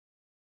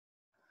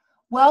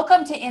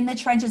Welcome to In the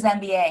Trenches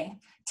MBA.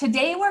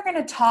 Today we're going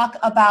to talk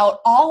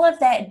about all of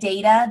that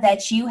data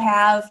that you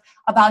have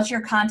about your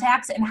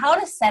contacts and how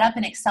to set up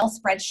an Excel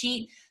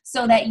spreadsheet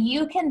so that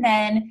you can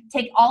then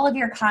take all of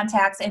your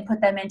contacts and put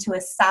them into a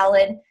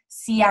solid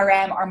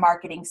CRM or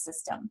marketing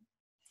system.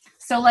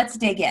 So let's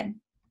dig in.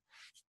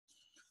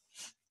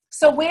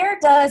 So where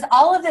does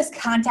all of this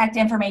contact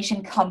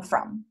information come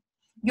from?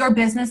 Your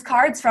business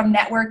cards from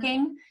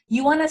networking.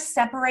 You want to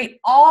separate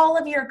all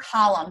of your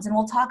columns, and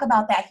we'll talk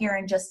about that here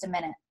in just a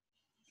minute.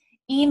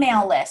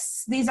 Email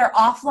lists. These are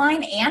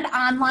offline and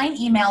online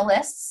email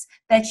lists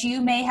that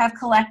you may have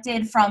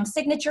collected from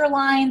signature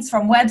lines,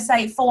 from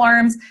website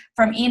forms,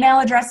 from email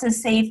addresses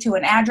saved to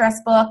an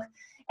address book,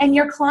 and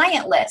your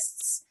client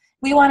lists.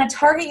 We want to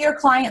target your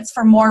clients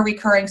for more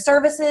recurring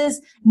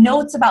services,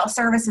 notes about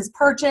services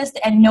purchased,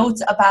 and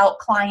notes about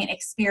client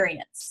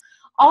experience.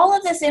 All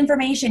of this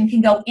information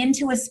can go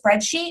into a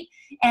spreadsheet,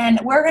 and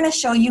we're going to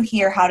show you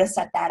here how to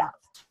set that up.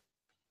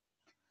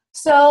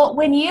 So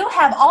when you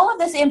have all of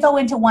this info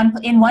in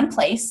one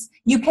place,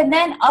 you can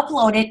then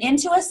upload it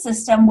into a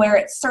system where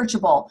it's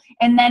searchable,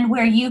 and then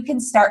where you can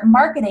start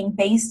marketing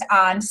based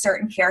on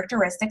certain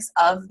characteristics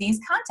of these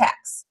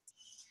contacts.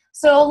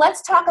 So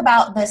let's talk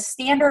about the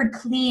standard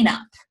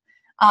cleanup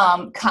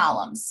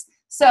columns.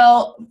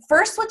 So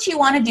first, what you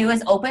want to do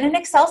is open an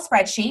Excel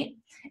spreadsheet,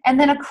 and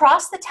then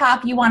across the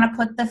top, you want to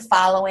put the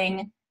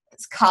following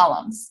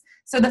columns.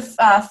 So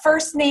the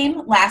first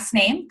name, last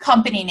name,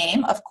 company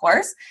name, of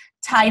course,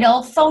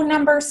 title, phone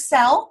number,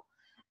 cell,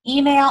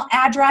 email,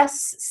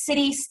 address,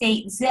 city,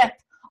 state, zip,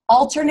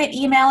 alternate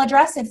email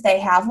address if they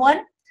have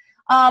one.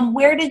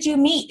 Where did you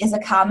meet is a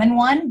common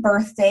one.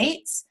 Birth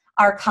dates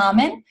are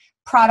common.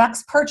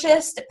 Products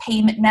purchased,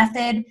 payment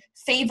method,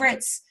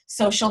 favorites,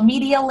 social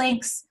media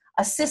links,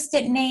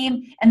 assistant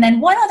name, and then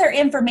what other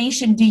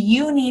information do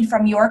you need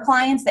from your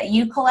clients that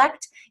you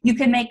collect? You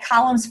can make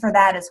columns for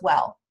that as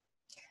well.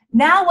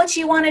 Now what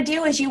you want to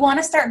do is you want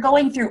to start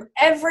going through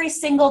every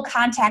single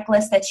contact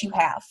list that you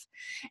have.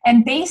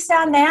 And based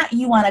on that,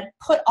 you want to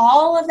put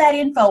all of that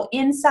info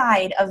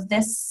inside of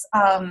this,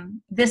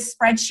 this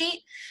spreadsheet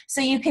so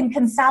you can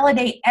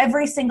consolidate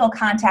every single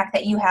contact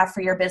that you have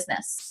for your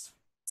business.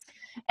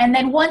 And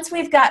then once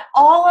we've got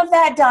all of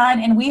that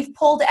done and we've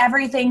pulled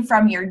everything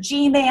from your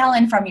Gmail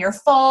and from your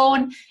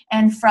phone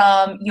and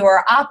from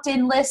your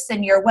opt-in lists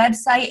and your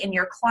website and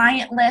your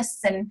client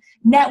lists and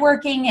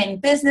networking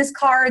and business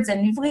cards,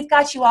 and if we've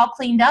got you all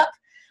cleaned up,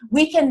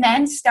 we can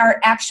then start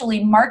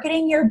actually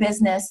marketing your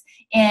business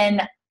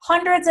in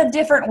hundreds of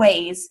different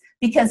ways,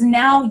 because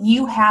now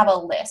you have a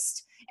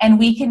list and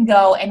we can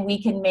go and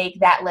we can make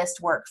that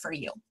list work for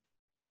you.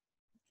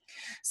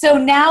 So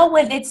now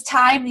when it's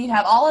time, you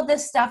have all of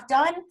this stuff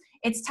done,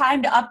 it's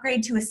time to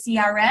upgrade to a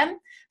CRM.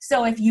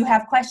 So if you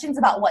have questions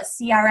about what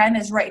CRM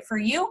is right for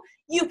you,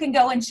 you can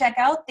go and check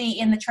out the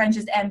In the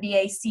Trenches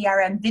MBA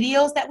CRM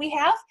videos that we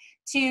have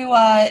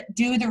to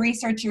do the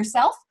research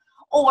yourself.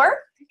 Or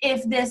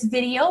if this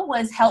video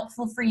was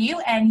helpful for you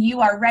and you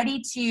are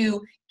ready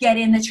to get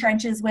in the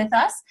trenches with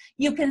us,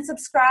 you can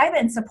subscribe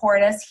and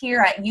support us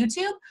here at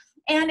YouTube.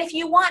 And if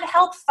you want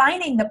help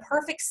finding the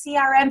perfect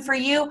CRM for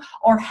you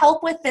or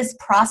help with this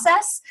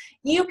process,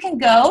 you can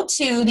go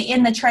to the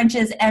In the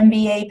Trenches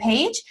MBA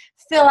page,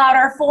 fill out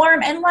our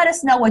form, and let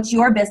us know what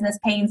your business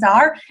pains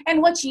are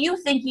and what you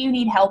think you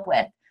need help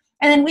with.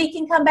 And then we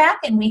can come back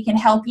and we can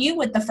help you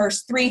with the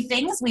first 3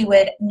 things we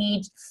would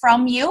need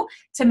from you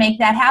to make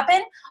that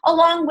happen,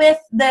 along with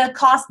the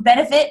cost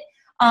benefit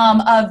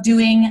of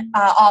doing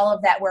all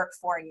of that work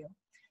for you.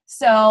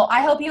 So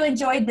I hope you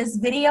enjoyed this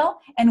video,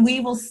 and we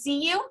will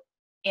see you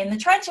in the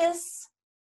trenches.